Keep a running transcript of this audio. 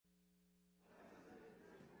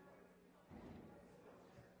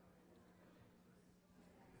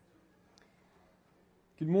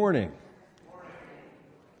Good morning.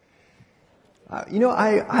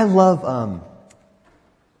 I love,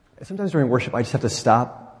 sometimes during worship I just have to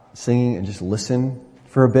stop singing and just listen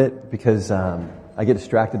for a bit because I get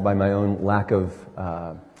distracted by my own lack of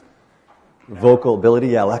vocal ability.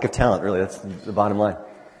 Yeah, lack of talent, really. That's the bottom line.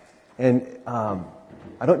 And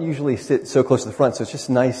I don't usually sit so close to the front, so it's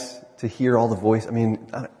just nice to hear all the voice. I mean,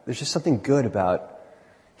 there's just something good about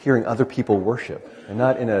hearing other people worship, and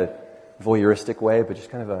not in a voyeuristic way, but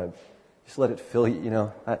just kind of just let it fill you, I don't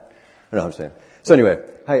know what I'm saying. So anyway,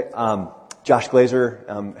 hi, Josh Glazer.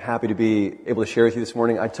 I'm happy to be able to share with you this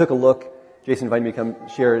morning. I took a look. Jason invited me to come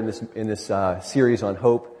share in this series on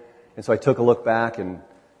hope, and so I took a look back and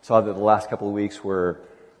saw that the last couple of weeks were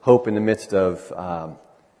hope in the midst of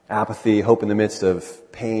apathy, hope in the midst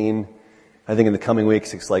of pain. I think in the coming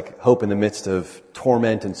weeks it's like hope in the midst of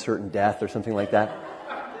torment and certain death or something like that.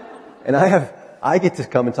 And I get to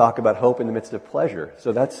come and talk about hope in the midst of pleasure.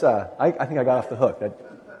 So that's, I think I got off the hook.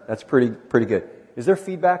 That's pretty good. Is there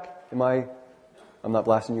feedback? I'm not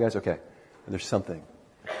blasting you guys? Okay. There's something.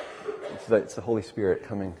 It's the Holy Spirit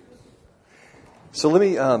coming. So let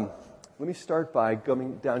me start by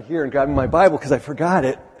going down here and grabbing my Bible because I forgot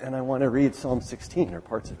it and I want to read Psalm 16 or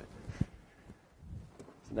parts of it.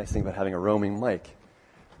 It's a nice thing about having a roaming mic.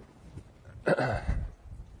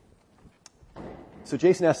 So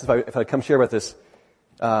Jason asked if I'd come share about this.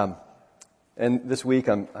 And this week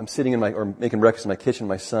I'm sitting making breakfast in my kitchen.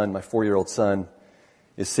 My 4-year-old son,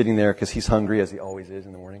 is sitting there because he's hungry, as he always is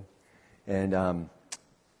in the morning. And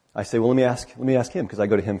I say, well, let me ask him, because I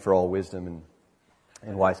go to him for all wisdom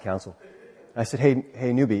and wise counsel. And I said, hey,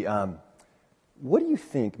 newbie, what do you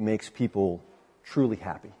think makes people truly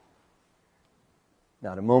happy?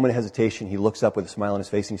 Now, at a moment of hesitation, he looks up with a smile on his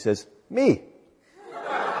face and he says, me.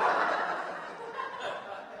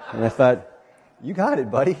 And I thought, you got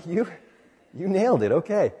it, buddy. You nailed it.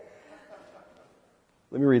 Okay.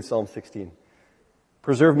 Let me read Psalm 16.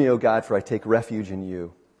 Preserve me, O God, for I take refuge in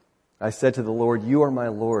you. I said to the Lord, you are my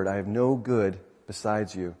Lord. I have no good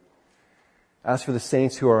besides you. As for the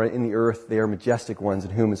saints who are in the earth, they are majestic ones,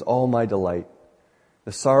 in whom is all my delight.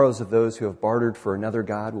 The sorrows of those who have bartered for another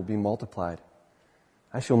God will be multiplied.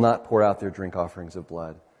 I shall not pour out their drink offerings of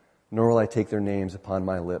blood, nor will I take their names upon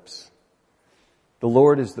my lips. The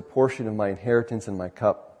Lord is the portion of my inheritance and my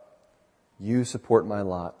cup. You support my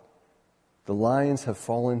lot. The lions have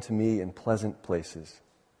fallen to me in pleasant places.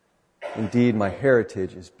 Indeed, my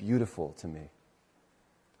heritage is beautiful to me.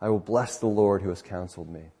 I will bless the Lord who has counseled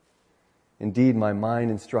me. Indeed, my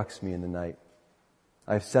mind instructs me in the night.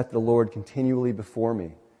 I have set the Lord continually before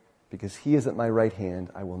me. Because he is at my right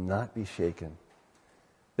hand, I will not be shaken.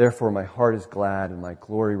 Therefore, my heart is glad and my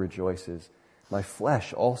glory rejoices. My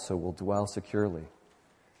flesh also will dwell securely.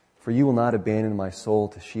 For you will not abandon my soul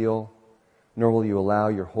to Sheol, nor will you allow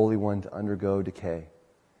your Holy One to undergo decay.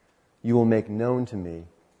 You will make known to me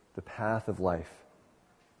the path of life.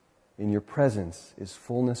 In your presence is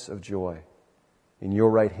fullness of joy. In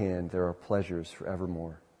your right hand there are pleasures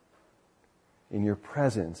forevermore. In your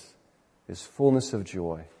presence is fullness of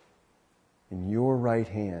joy. In your right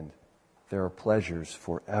hand there are pleasures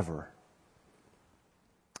forever.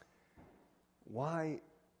 Why,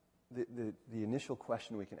 the initial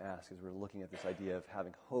question we can ask as we're looking at this idea of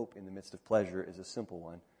having hope in the midst of pleasure is a simple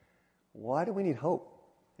one. Why do we need hope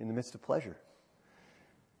in the midst of pleasure?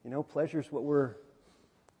 Pleasure is what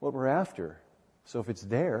we're after. So if it's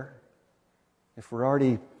there, if we're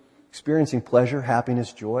already experiencing pleasure,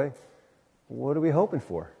 happiness, joy, what are we hoping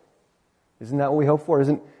for? Isn't that what we hope for?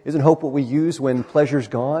 Isn't hope what we use when pleasure's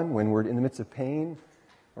gone, when we're in the midst of pain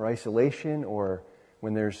or isolation, or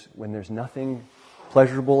when there's nothing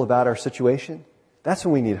pleasurable about our situation? That's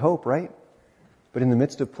when we need hope, right? But in the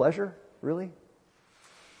midst of pleasure, really?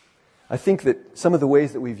 I think that some of the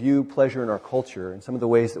ways that we view pleasure in our culture and some of the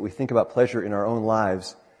ways that we think about pleasure in our own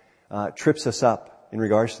lives trips us up in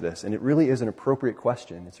regards to this. And it really is an appropriate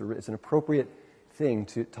question. It's an appropriate thing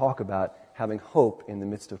to talk about having hope in the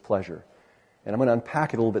midst of pleasure. And I'm going to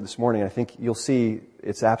unpack it a little bit this morning. I think you'll see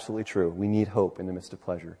it's absolutely true. We need hope in the midst of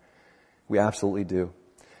pleasure. We absolutely do.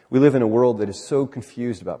 We live in a world that is so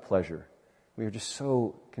confused about pleasure. We are just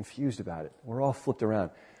so confused about it. We're all flipped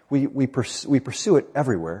around. We pursue it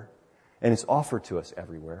everywhere, and it's offered to us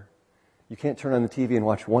everywhere. You can't turn on the TV and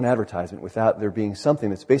watch one advertisement without there being something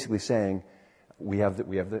that's basically saying, we have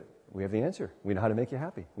the answer. We know how to make you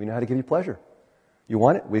happy. We know how to give you pleasure. You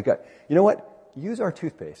want it? You know what? Use our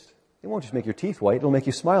toothpaste. It won't just make your teeth white. It'll make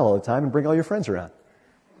you smile all the time and bring all your friends around.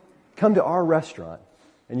 Come to our restaurant.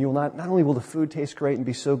 And you will not only will the food taste great and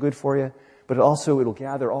be so good for you, but it'll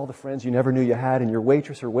gather all the friends you never knew you had, and your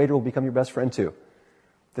waitress or waiter will become your best friend too.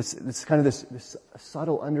 This kind of this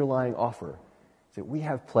subtle underlying offer that we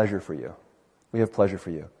have pleasure for you. We have pleasure for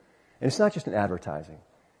you. And it's not just in advertising.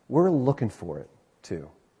 We're looking for it, too.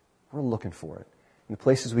 We're looking for it. In the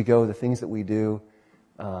places we go, the things that we do,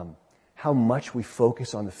 how much we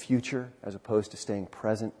focus on the future as opposed to staying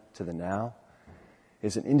present to the now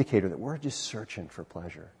is an indicator that we're just searching for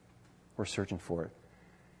pleasure. We're searching for it.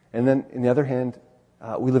 And then, on the other hand,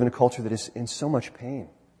 we live in a culture that is in so much pain.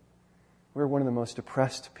 We're one of the most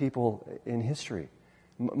depressed people in history,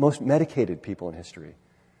 most medicated people in history,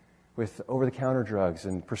 with over-the-counter drugs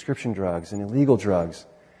and prescription drugs and illegal drugs,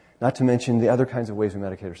 not to mention the other kinds of ways we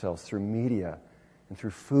medicate ourselves through media and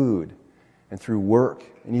through food and through work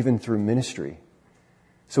and even through ministry.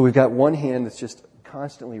 So we've got one hand that's just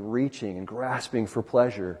constantly reaching and grasping for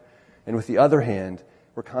pleasure, and with the other hand,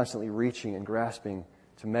 we're constantly reaching and grasping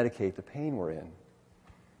to medicate the pain we're in.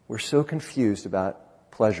 We're so confused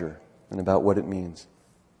about pleasure and about what it means.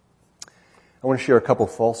 I want to share a couple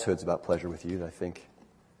falsehoods about pleasure with you that I think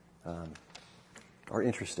are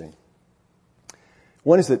interesting.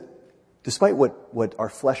 One is that despite what our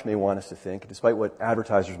flesh may want us to think, despite what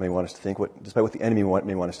advertisers may want us to think, despite what the enemy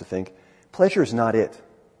may want us to think, pleasure is not it.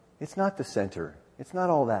 It's not the center. It's not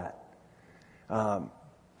all that.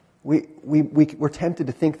 We're tempted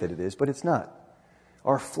to think that it is, but it's not.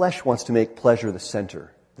 Our flesh wants to make pleasure the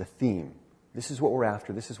center, the theme. This is what we're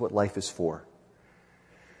after. This is what life is for.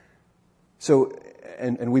 So,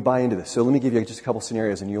 and we buy into this. So let me give you just a couple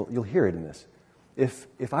scenarios, and you'll hear it in this.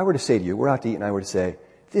 If I were to say to you, we're out to eat, and I were to say,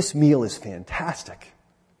 this meal is fantastic,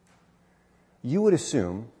 you would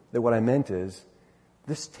assume that what I meant is,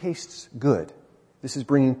 this tastes good. This is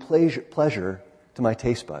bringing pleasure to my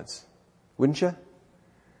taste buds. Wouldn't you?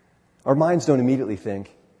 Our minds don't immediately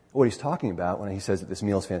think, what he's talking about when he says that this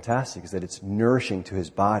meal is fantastic is that it's nourishing to his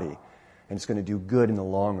body and it's going to do good in the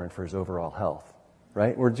long run for his overall health.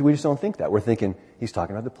 Right? We just don't think that. We're thinking he's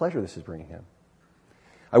talking about the pleasure this is bringing him.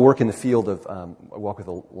 I work in the field of, I walk with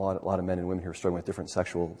a lot of men and women who are struggling with different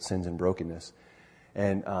sexual sins and brokenness.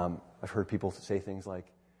 And I've heard people say things like,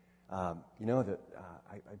 I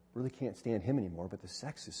really can't stand him anymore, but the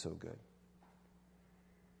sex is so good.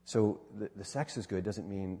 So the sex is good doesn't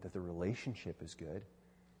mean that the relationship is good.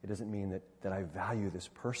 It doesn't mean that I value this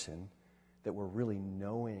person, that we're really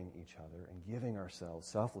knowing each other and giving ourselves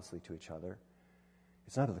selflessly to each other.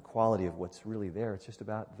 It's not the quality of what's really there. It's just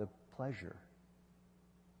about the pleasure.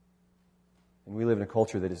 And we live in a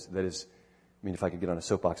culture that is, I mean, if I could get on a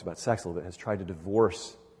soapbox about sex a little bit, has tried to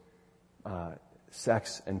divorce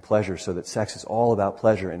sex and pleasure so that sex is all about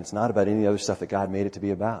pleasure and it's not about any other stuff that God made it to be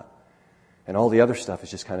about. And all the other stuff is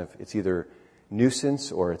just kind of, it's either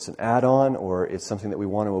nuisance or it's an add-on or it's something that we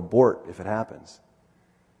want to abort if it happens.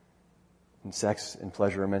 And sex and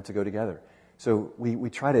pleasure are meant to go together. So we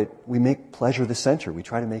make pleasure the center. We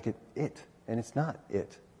try to make it, and it's not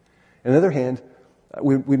it. On the other hand,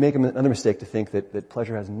 we make another mistake to think that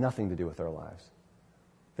pleasure has nothing to do with our lives,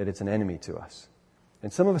 that it's an enemy to us.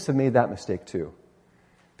 And some of us have made that mistake too,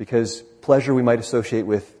 because pleasure we might associate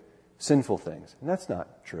with sinful things, and that's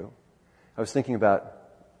not true. I was thinking about,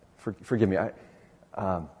 forgive me,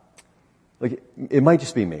 it might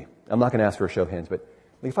just be me. I'm not going to ask for a show of hands, but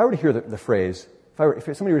if I were to hear the phrase, if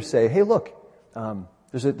somebody were to say, hey, look,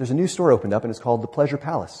 there's a new store opened up and it's called the Pleasure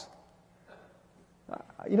Palace.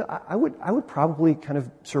 I would probably kind of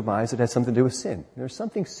surmise it has something to do with sin. There's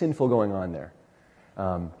something sinful going on there.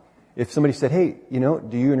 If somebody said, hey, do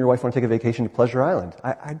you and your wife want to take a vacation to Pleasure Island?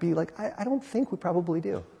 I'd be like, I don't think we probably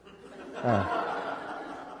do.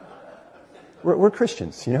 We're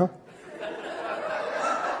Christians,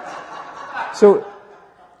 So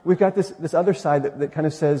we've got this other side that kind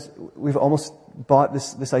of says we've almost bought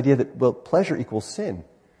this idea that, well, pleasure equals sin.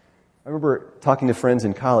 I remember talking to friends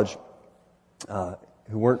in college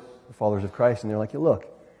who weren't followers of Christ, and they're like, look,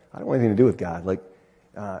 I don't want anything to do with God. Like,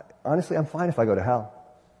 honestly, I'm fine if I go to hell,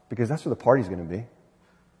 because that's where the party's going to be.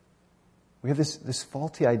 We have this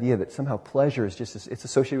faulty idea that somehow pleasure is it's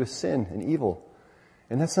associated with sin and evil.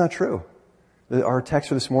 And that's not true. Our text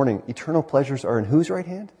for this morning, eternal pleasures are in whose right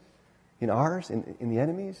hand? In ours? In the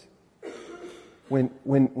enemy's?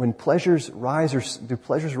 When pleasures rise do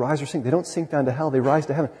pleasures rise or sink? They don't sink down to hell, they rise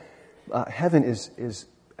to heaven. Heaven is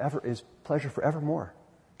pleasure forevermore.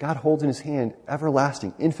 God holds in his hand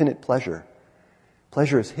everlasting, infinite pleasure.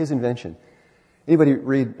 Pleasure is his invention. Anybody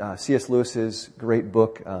read C.S. Lewis's great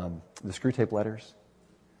book, The Screwtape Letters?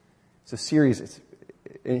 It's a series.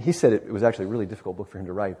 And he said it was actually a really difficult book for him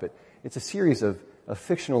to write, but it's a series of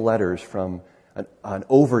fictional letters from an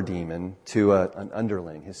overdemon to an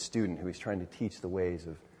underling, his student, who he's trying to teach the ways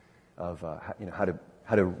of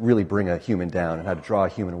how to really bring a human down and how to draw a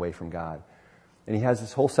human away from God. And he has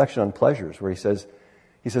this whole section on pleasures where he says,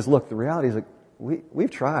 look, the reality is like,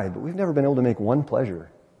 we've tried, but we've never been able to make one pleasure.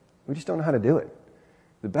 We just don't know how to do it.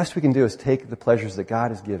 The best we can do is take the pleasures that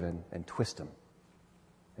God has given and twist them.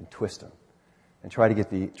 And twist them. And try to get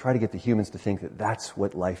the humans to think that that's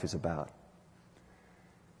what life is about.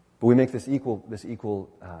 But we make this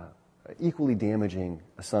equally damaging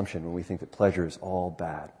assumption when we think that pleasure is all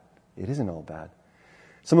bad. It isn't all bad.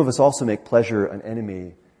 Some of us also make pleasure an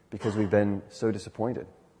enemy because we've been so disappointed.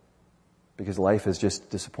 Because life has just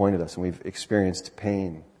disappointed us and we've experienced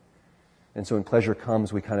pain. And so when pleasure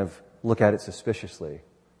comes, we kind of look at it suspiciously.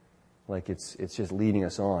 Like it's just leading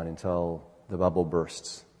us on until the bubble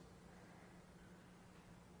bursts.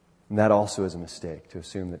 And that also is a mistake, to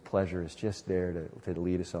assume that pleasure is just there to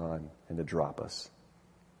lead us on and to drop us.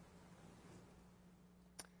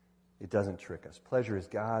 It doesn't trick us. Pleasure is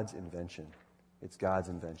God's invention. It's God's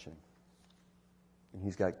invention. And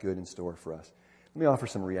He's got good in store for us. Let me offer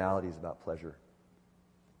some realities about pleasure.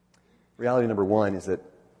 Reality number one is that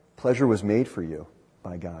pleasure was made for you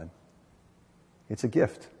by God. It's a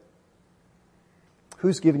gift.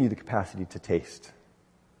 Who's given you the capacity to taste,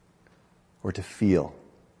 or to feel,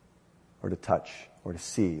 or to touch, or to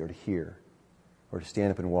see, or to hear, or to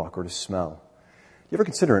stand up and walk, or to smell? You ever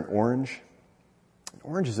consider an orange? An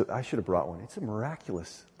orange I should have brought one. It's a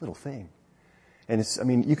miraculous little thing.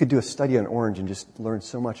 And you could do a study on orange and just learn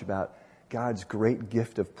so much about God's great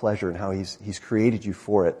gift of pleasure and how He's created you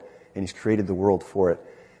for it, and He's created the world for it.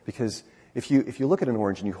 Because if you look at an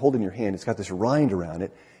orange and you hold it in your hand, it's got this rind around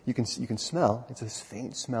it. You can smell. It's this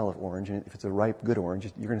faint smell of orange, and if it's a ripe, good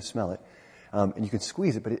orange, you're going to smell it. And you can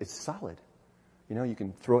squeeze it, but it's solid. You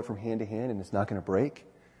can throw it from hand to hand, and it's not going to break.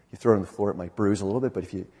 You throw it on the floor, it might bruise a little bit, but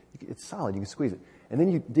it's solid. You can squeeze it. And then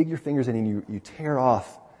you dig your fingers in and you tear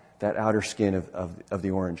off that outer skin of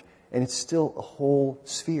the orange, and it's still a whole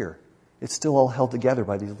sphere. It's still all held together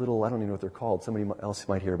by these little, I don't even know what they're called, somebody else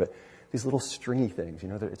might hear, but these little stringy things,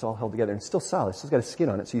 it's all held together, and it's still solid. It's still got a skin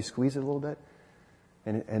on it, so you squeeze it a little bit,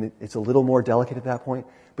 and it's a little more delicate at that point,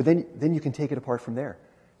 but then you can take it apart from there.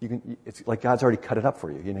 It's like God's already cut it up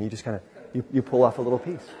for you. You just kind of, you pull off a little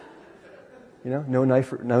piece. No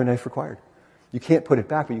knife required. You can't put it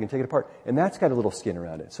back, but you can take it apart. And that's got a little skin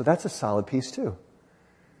around it. So that's a solid piece too.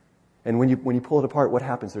 And when you pull it apart, what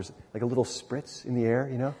happens? There's like a little spritz in the air,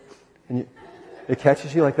 and it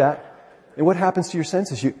catches you like that. And what happens to your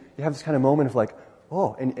senses? You have this kind of moment of like,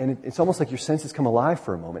 oh, and it's almost like your senses come alive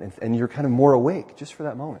for a moment, and you're kind of more awake just for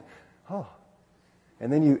that moment. Oh.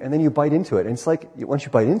 And then you bite into it. And it's like, once you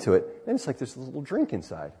bite into it, then it's like there's a little drink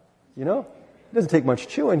inside. It doesn't take much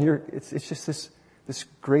chewing. It's just this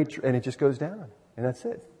great, and it just goes down. And that's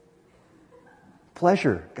it.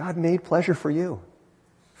 Pleasure. God made pleasure for you.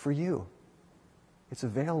 For you. It's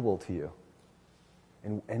available to you.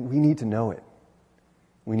 And we need to know it.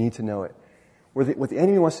 We need to know it. What the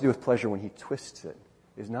enemy wants to do with pleasure when he twists it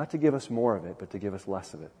is not to give us more of it, but to give us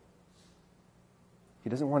less of it. He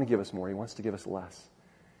doesn't want to give us more. He wants to give us less.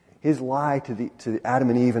 His lie to Adam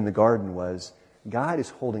and Eve in the garden was, God is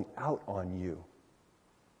holding out on you.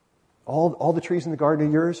 All the trees in the garden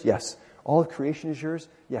are yours? Yes. All of creation is yours?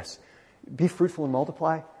 Yes. Be fruitful and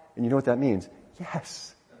multiply? And you know what that means?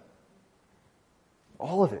 Yes.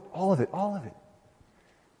 All of it, all of it, all of it.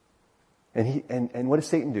 And what does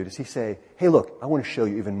Satan do? Does he say, hey, look, I want to show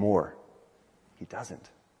you even more? He doesn't.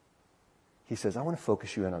 He says, I want to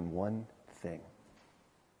focus you in on one thing.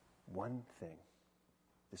 One thing.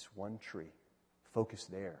 This one tree. Focus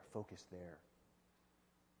there. Focus there.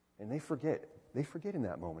 And they forget. They forget in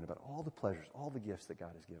that moment about all the pleasures, all the gifts that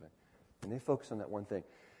God has given. And they focus on that one thing.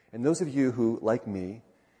 And those of you who, like me,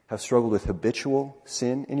 have struggled with habitual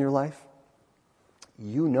sin in your life,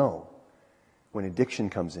 you know when addiction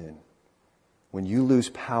comes in, when you lose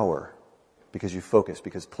power because you focus,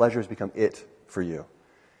 because pleasure has become it for you,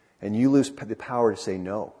 and you lose the power to say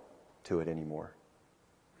no to it anymore,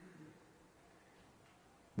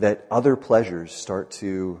 that other pleasures start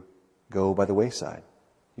to go by the wayside.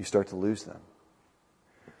 You start to lose them.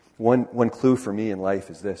 One clue for me in life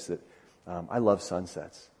is this, that I love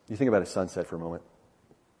sunsets. You think about a sunset for a moment.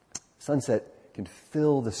 Sunset can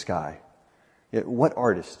fill the sky. Yet what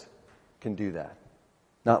artist can do that?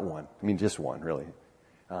 Not one. Just one, really.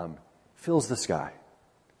 Fills the sky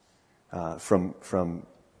from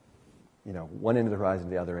one end of the horizon to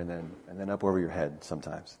the other, and then up over your head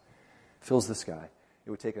sometimes. Fills the sky. It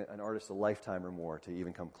would take an artist a lifetime or more to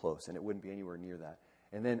even come close, and it wouldn't be anywhere near that.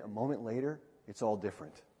 And then a moment later, it's all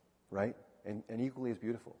different, right? And equally as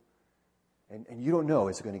beautiful. And you don't know,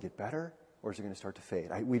 is it going to get better or is it going to start to fade?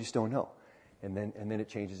 We just don't know. And then it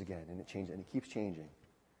changes again, and it changes, and it keeps changing.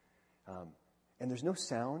 And there's no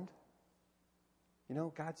sound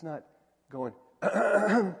God's not going,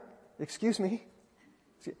 excuse me,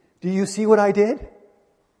 do you see what I did?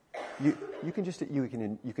 You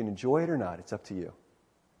can enjoy it or not. It's up to you.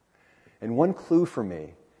 And one clue for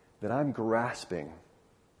me that I'm grasping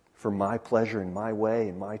for my pleasure in my way,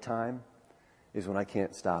 in my time, is when I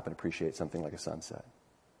can't stop and appreciate something like a sunset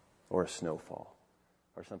or a snowfall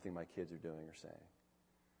or something my kids are doing or saying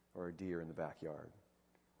or a deer in the backyard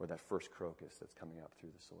or that first crocus that's coming up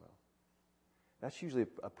through the soil. That's usually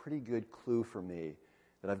a pretty good clue for me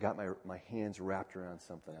that I've got my hands wrapped around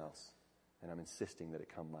something else and I'm insisting that it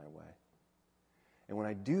come my way. And when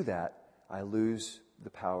I do that, I lose the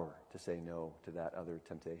power to say no to that other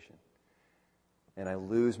temptation. And I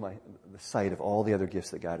lose the sight of all the other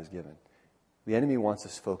gifts that God has given. The enemy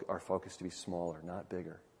wants our focus to be smaller, not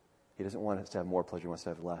bigger. He doesn't want us to have more pleasure, he wants to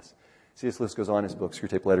have less. C.S. Lewis goes on in his book,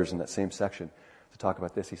 Screwtape Letters, in that same section to talk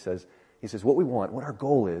about this. He says, what our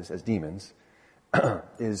goal is as demons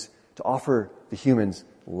is to offer the humans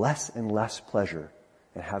less and less pleasure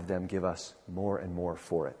and have them give us more and more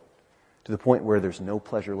for it, to the point where there's no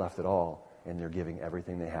pleasure left at all and they're giving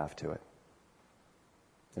everything they have to it.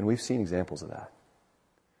 And we've seen examples of that.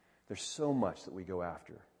 There's so much that we go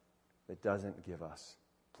after that doesn't give us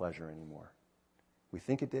pleasure anymore. We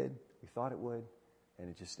think it did, we thought it would, and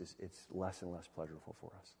it's less and less pleasurable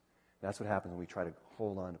for us. And that's what happens when we try to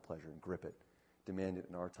hold on to pleasure and grip it, demand it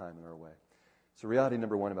in our time and our way. So reality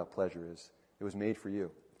number one about pleasure is it was made for you.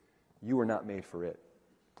 You were not made for it.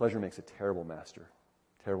 Pleasure makes a terrible master.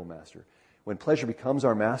 Terrible master. When pleasure becomes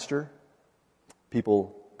our master,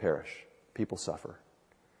 people perish. People suffer.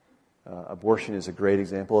 Abortion is a great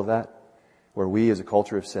example of that, where we as a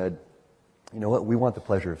culture have said, you know what, we want the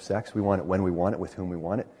pleasure of sex. We want it when we want it, with whom we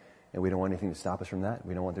want it, and we don't want anything to stop us from that.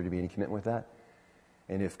 We don't want there to be any commitment with that.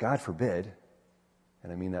 And if, God forbid,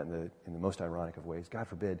 and I mean that in the most ironic of ways, God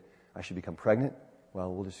forbid I should become pregnant,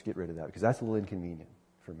 well, we'll just get rid of that, because that's a little inconvenient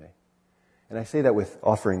for me. And I say that with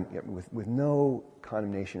no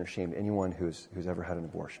condemnation or shame to anyone who's ever had an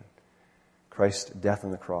abortion. Christ's death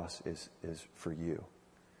on the cross is for you.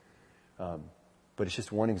 But it's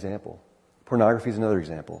just one example. Pornography is another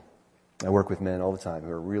example. I work with men all the time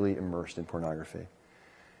who are really immersed in pornography.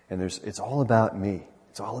 And it's all about me.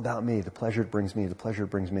 It's all about me. The pleasure it brings me. The pleasure it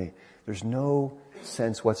brings me. There's no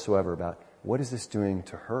sense whatsoever about what is this doing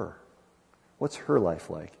to her? What's her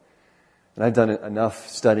life like? And I've done enough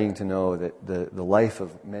studying to know that the life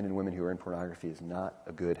of men and women who are in pornography is not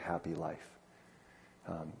a good, happy life.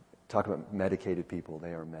 Talk about medicated people.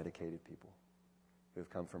 They are medicated people who have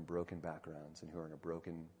come from broken backgrounds and who are in a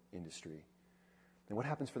broken industry. And what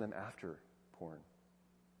happens for them after porn?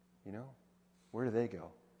 Where do they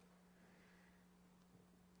go?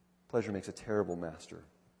 Pleasure makes a terrible master.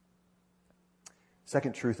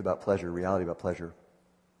 Second truth about pleasure, reality about pleasure,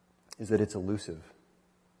 is that it's elusive.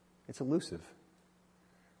 It's elusive.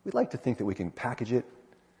 We'd like to think that we can package it,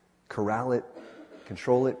 corral it,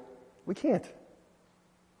 control it. We can't.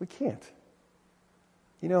 We can't.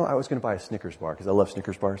 I was going to buy a Snickers bar because I love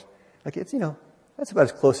Snickers bars. That's about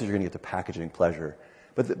as close as you're going to get to packaging pleasure.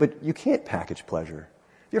 But you can't package pleasure.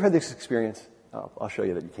 Have you ever had this experience? I'll show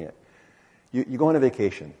you that you can't. You go on a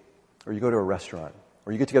vacation, or you go to a restaurant,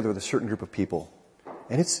 or you get together with a certain group of people,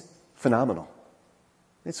 and it's phenomenal.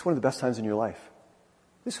 It's one of the best times in your life.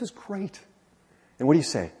 This was great. And what do you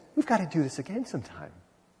say? We've got to do this again sometime.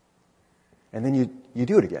 And then you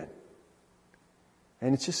do it again.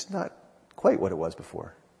 And it's just not quite what it was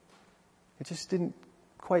before. It just didn't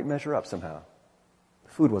quite measure up somehow.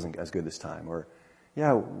 The food wasn't as good this time. Or,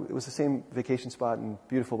 yeah, it was the same vacation spot and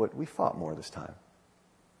beautiful, but we fought more this time.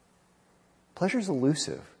 Pleasure's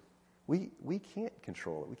elusive. We can't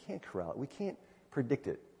control it. We can't corral it. We can't predict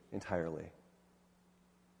it entirely.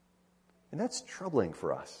 And that's troubling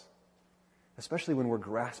for us, especially when we're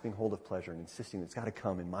grasping hold of pleasure and insisting that it's got to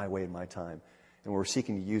come in my way and my time, and we're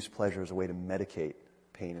seeking to use pleasure as a way to medicate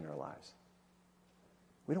pain in our lives.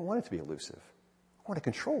 We don't want it to be elusive. We want to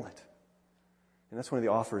control it. And that's one of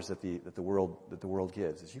the offers that the world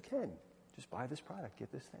gives, is you can just buy this product,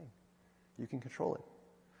 get this thing. You can control it.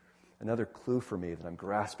 Another clue for me that I'm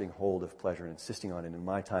grasping hold of pleasure and insisting on it in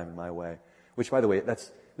my time and my way, which, by the way,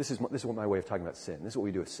 this is my way of talking about sin. This is what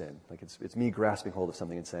we do with sin. It's me grasping hold of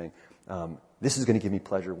something and saying, this is going to give me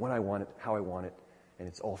pleasure when I want it, how I want it, and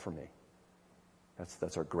it's all for me.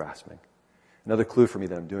 That's our grasping. Another clue for me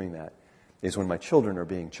that I'm doing that is when my children are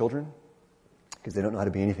being children, because they don't know how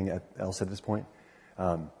to be anything else at this point,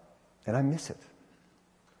 and I miss it.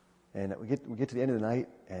 And we get to the end of the night,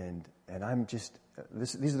 and I'm just,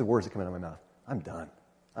 these are the words that come out of my mouth. I'm done.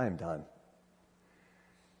 I am done.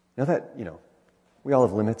 Now that, we all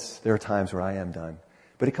have limits. There are times where I am done.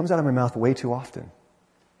 But it comes out of my mouth way too often.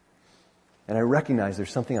 And I recognize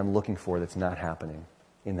there's something I'm looking for that's not happening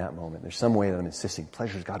in that moment. There's some way that I'm insisting,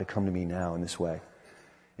 pleasure's got to come to me now in this way.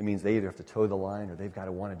 It means they either have to toe the line, or they've got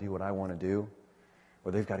to want to do what I want to do,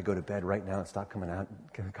 or they've got to go to bed right now and stop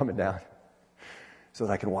coming down so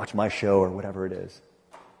that I can watch my show or whatever it is.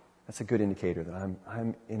 That's a good indicator that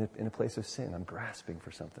I'm in a place of sin. I'm grasping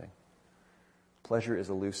for something. Pleasure is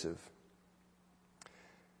elusive.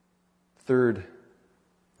 Third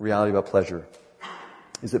reality about pleasure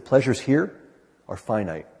is that pleasures here are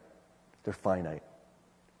finite. They're finite.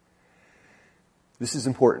 This is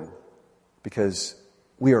important because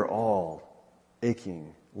we are all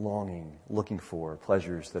aching, longing, looking for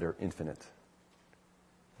pleasures that are infinite.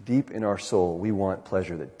 Deep in our soul, we want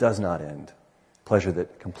pleasure that does not end, pleasure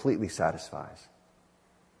that completely satisfies.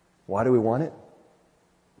 Why do we want it?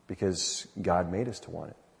 Because God made us to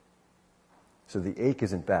want it. So the ache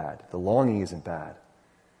isn't bad, the longing isn't bad,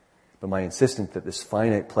 but my insistence that this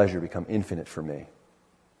finite pleasure become infinite for me,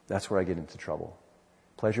 that's where I get into trouble.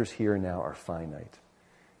 Pleasures here and now are finite.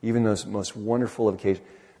 Even those most wonderful of occasions.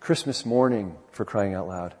 Christmas morning, for crying out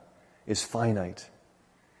loud, is finite.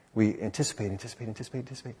 We anticipate.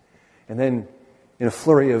 And then in a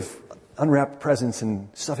flurry of unwrapped presents and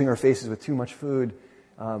stuffing our faces with too much food,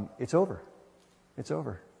 it's over. It's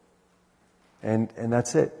over. And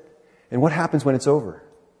that's it. And what happens when it's over?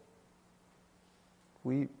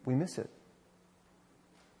 We miss it.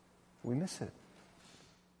 We miss it.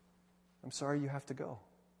 I'm sorry you have to go.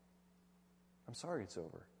 I'm sorry it's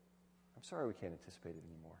over. I'm sorry we can't anticipate it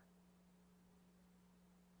anymore.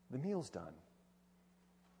 The meal's done.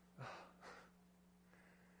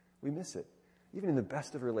 We miss it. Even in the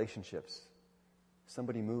best of relationships,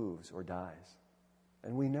 somebody moves or dies.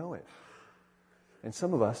 And we know it. And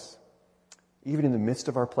some of us, even in the midst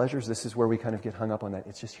of our pleasures, this is where we kind of get hung up on that.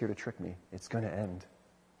 It's just here to trick me. It's going to end.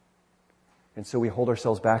 And so we hold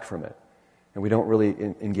ourselves back from it. And we don't really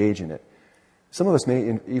engage in it. Some of us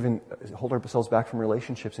may even hold ourselves back from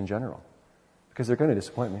relationships in general. Because they're going to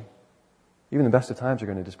disappoint me. Even the best of times are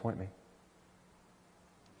going to disappoint me.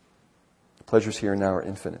 The pleasures here and now are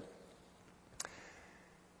infinite.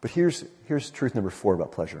 But here's truth number 4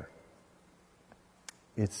 about pleasure.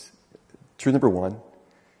 It's truth number 1,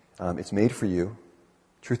 it's made for you.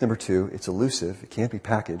 Truth number 2, it's elusive. It can't be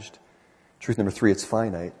packaged. Truth number 3, it's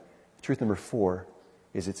finite. Truth number 4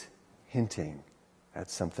 is it's hinting at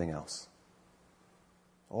something else.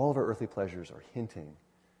 All of our earthly pleasures are hinting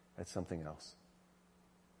at something else.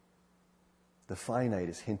 The finite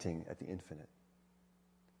is hinting at the infinite.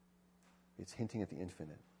 It's hinting at the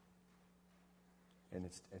infinite. And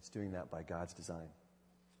it's doing that by God's design.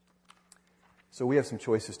 So we have some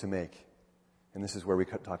choices to make. And this is where we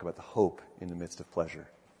talk about the hope in the midst of pleasure.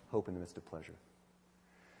 Hope in the midst of pleasure.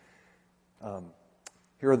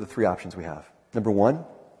 Here are the 3 options we have. Number 1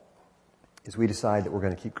 is we decide that we're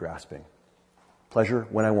going to keep grasping. Pleasure,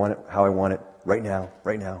 when I want it, how I want it, right now.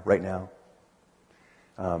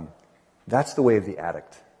 That's the way of the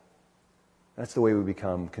addict. That's the way we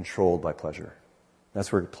become controlled by pleasure. That's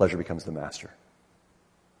where pleasure becomes the master.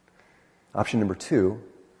 Option number 2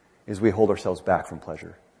 is we hold ourselves back from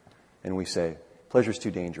pleasure. And we say, pleasure's too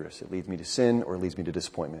dangerous. It leads me to sin or it leads me to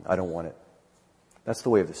disappointment. I don't want it. That's the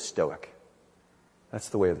way of the Stoic. That's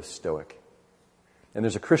the way of the Stoic. And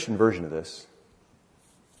there's a Christian version of this.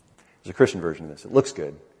 It looks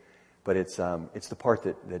good, but it's the part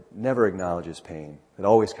that never acknowledges pain, that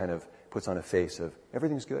always kind of puts on a face of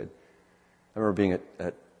everything's good. I remember being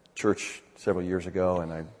at church several years ago,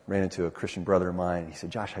 and I ran into a Christian brother of mine. He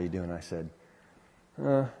said, "Josh, how you doing?" And I said,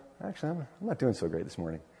 "Actually, I'm not doing so great this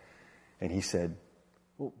morning." And he said,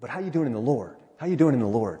 "Well, but how you doing in the Lord? How you doing in the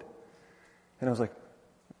Lord?" And I was like,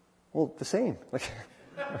 "Well, the same. Like,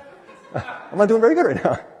 I'm not doing very good right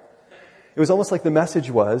now." It was almost like the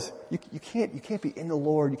message was, you can't be in the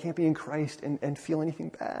Lord, you can't be in Christ and feel anything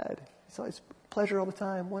bad. It's pleasure all the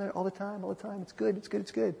time, want it all the time. It's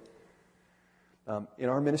good. In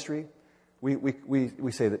our ministry, we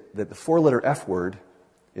say that the 4-letter F word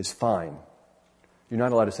is fine. You're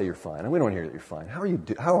not allowed to say you're fine. And we don't want to hear that you're fine. How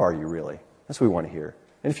are you really? That's what we want to hear.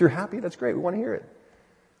 And if you're happy, that's great. We want to hear it.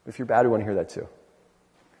 But if you're bad, we want to hear that too.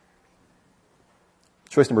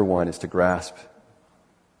 Choice number 1 is to grasp.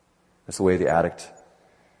 That's the way of the addict.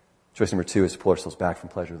 Choice number 2 is to pull ourselves back from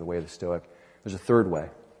pleasure, the way of the Stoic. There's a third way,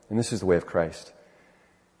 and this is the way of Christ.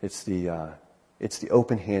 It's the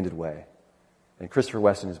open-handed way. And Christopher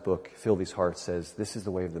West, in his book, Fill These Hearts, says this is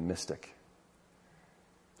the way of the mystic.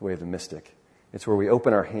 The way of the mystic. It's where we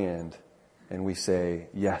open our hand and we say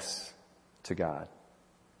yes to God.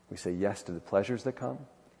 We say yes to the pleasures that come,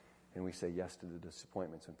 and we say yes to the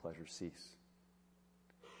disappointments when pleasures cease.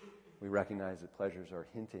 We recognize that pleasures are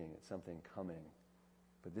hinting at something coming.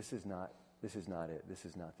 But this is not it. This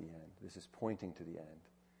is not the end. This is pointing to the end.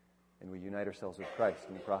 And we unite ourselves with Christ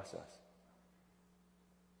in the process.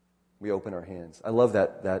 We open our hands. I love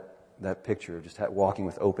that picture of just walking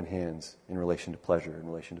with open hands in relation to pleasure, in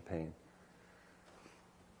relation to pain.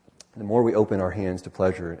 The more we open our hands to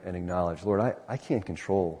pleasure and acknowledge, Lord, I can't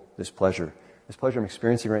control this pleasure. This pleasure I'm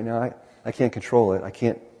experiencing right now, I can't control it. I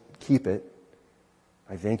can't keep it.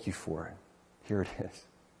 I thank you for it. Here it is.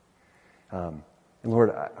 And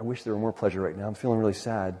Lord, I wish there were more pleasure right now. I'm feeling really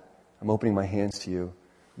sad. I'm opening my hands to you.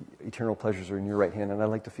 Eternal pleasures are in your right hand, and I'd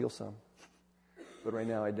like to feel some. But right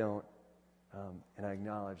now I don't. And I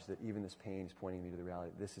acknowledge that even this pain is pointing me to the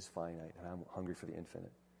reality that this is finite, and I'm hungry for the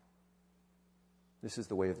infinite. This is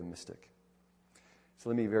the way of the mystic. So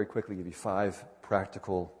let me very quickly give you 5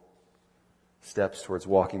 practical steps towards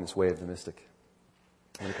walking this way of the mystic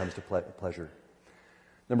when it comes to pleasure.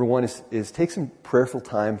 Number 1 is take some prayerful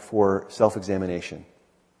time for self-examination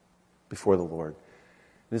before the Lord.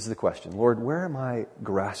 This is the question. Lord, where am I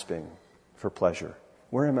grasping for pleasure?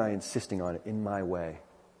 Where am I insisting on it in my way,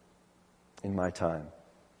 in my time?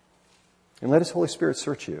 And let His Holy Spirit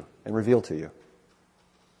search you and reveal to you.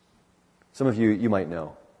 Some of you might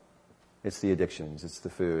know. It's the addictions, it's the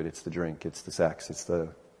food, it's the drink, it's the sex, it's the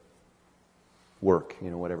work,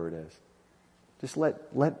 whatever it is. Just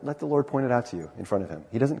let the Lord point it out to you in front of Him.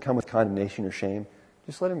 He doesn't come with condemnation or shame.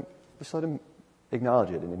 Just let Him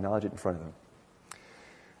acknowledge it and acknowledge it in front of Him.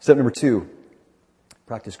 Step number 2,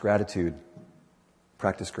 practice gratitude.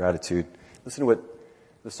 Practice gratitude. Listen to what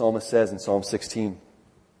the psalmist says in Psalm 16,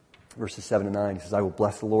 verses 7 to 9. He says, I will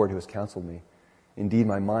bless the Lord who has counseled me. Indeed,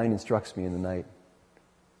 my mind instructs me in the night.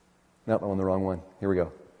 Nope, I'm on the wrong one. Here we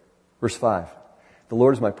go. Verse 5. The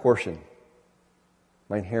Lord is my portion,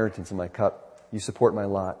 my inheritance and my cup. You support my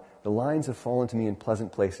lot. The lines have fallen to me in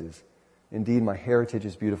pleasant places. Indeed, my heritage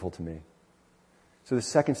is beautiful to me. So the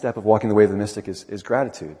second step of walking the way of the mystic is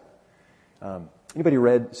gratitude. Anybody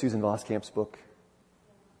read Susan Voskamp's book?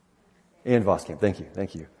 Anne Voskamp,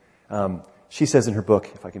 thank you. She says in her book,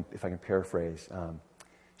 if I can paraphrase,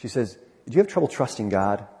 she says, do you have trouble trusting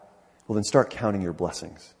God? Well, then start counting your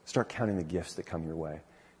blessings. Start counting the gifts that come your way.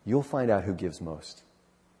 You'll find out who gives most.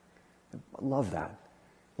 I love that.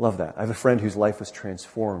 I have a friend whose life was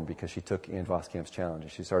transformed because she took Anne Voskamp's challenge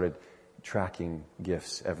and she started tracking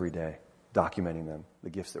gifts every day, documenting them,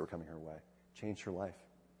 the gifts that were coming her way. Changed her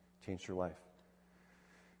life.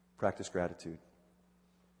 Practice gratitude.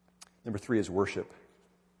 Number 3 is worship.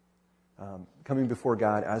 Coming before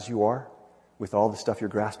God as you are, with all the stuff you're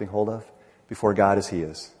grasping hold of, before God as He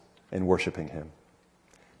is, and worshiping Him.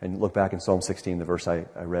 And look back in Psalm 16, the verse I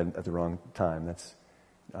read at the wrong time. That's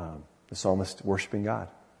the psalmist worshiping God,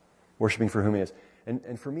 worshiping for whom He is.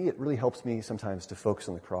 And for me, it really helps me sometimes to focus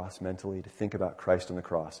on the cross mentally, to think about Christ on the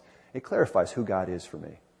cross. It clarifies who God is for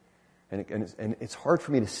me. And it's hard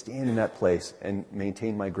for me to stand in that place and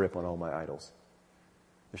maintain my grip on all my idols.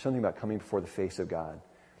 There's something about coming before the face of God.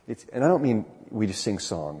 And I don't mean we just sing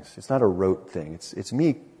songs. It's not a rote thing. It's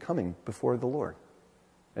me coming before the Lord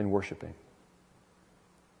and worshiping.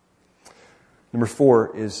 Number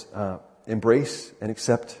 4 is embrace and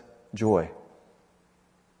accept joy.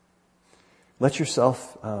 Let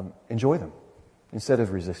yourself enjoy them instead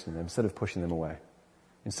of resisting them, instead of pushing them away,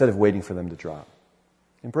 instead of waiting for them to drop.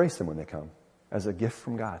 Embrace them when they come as a gift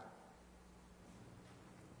from God.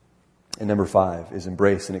 And number 5 is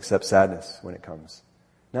embrace and accept sadness when it comes.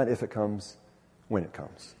 Not if it comes, when it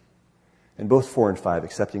comes. And both 4 and 5,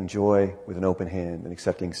 accepting joy with an open hand and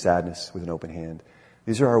accepting sadness with an open hand,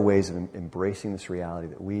 these are our ways of embracing this reality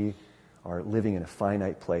that we are living in a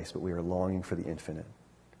finite place, but we are longing for the infinite.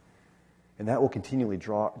 And that will continually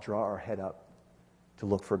draw our head up to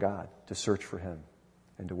look for God, to search for Him,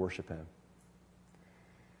 and to worship Him.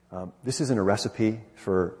 This isn't a recipe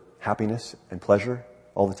for happiness and pleasure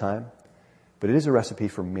all the time, but it is a recipe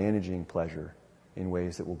for managing pleasure in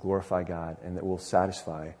ways that will glorify God and that will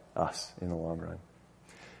satisfy us in the long run.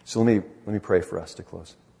 So let me pray for us to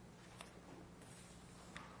close.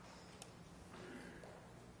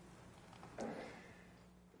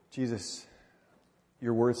 Jesus,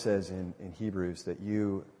 your word says in Hebrews that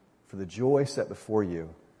you, for the joy set before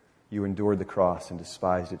you, you endured the cross and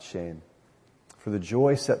despised its shame. For the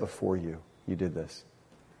joy set before you, you did this.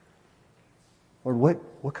 Lord,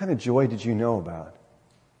 what kind of joy did you know about?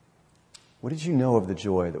 What did you know of the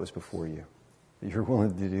joy that was before you? That you're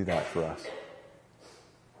willing to do that for us.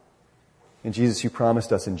 And Jesus, you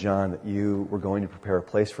promised us in John that you were going to prepare a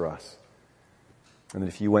place for us. And that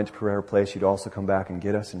if you went to prepare a place, you'd also come back and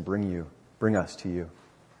get us and bring us to you,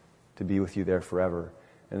 to be with you there forever.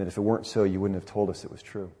 And that if it weren't so, you wouldn't have told us it was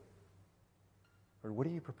true. Lord, what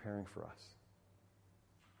are you preparing for us?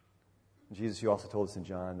 And Jesus, you also told us in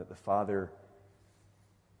John that the Father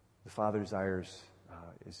desires,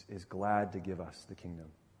 is glad to give us the kingdom,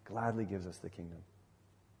 gladly gives us the kingdom.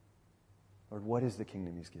 Lord, what is the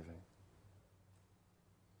kingdom he's giving?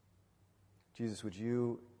 Jesus, would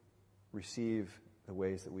you receive the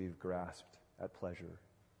ways that we've grasped at pleasure?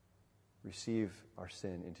 Receive our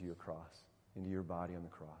sin into your cross, into your body on the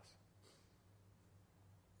cross.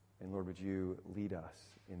 And Lord, would you lead us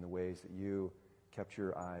in the ways that you kept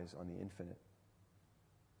your eyes on the infinite,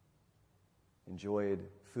 enjoyed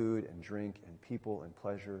food and drink and people and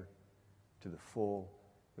pleasure to the full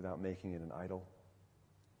without making it an idol.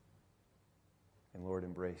 And Lord,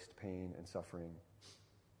 embraced pain and suffering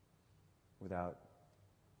without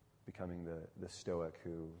becoming the stoic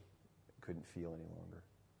who couldn't feel any longer.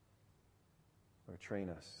 Lord, train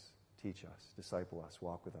us, teach us, disciple us,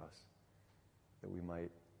 walk with us, that we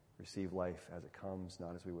might receive life as it comes,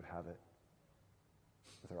 not as we would have it,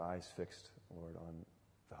 with our eyes fixed, Lord, on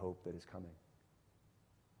the hope that is coming.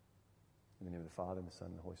 In the name of the Father, and the Son,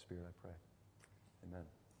 and the Holy Spirit, I pray.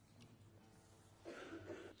 Amen.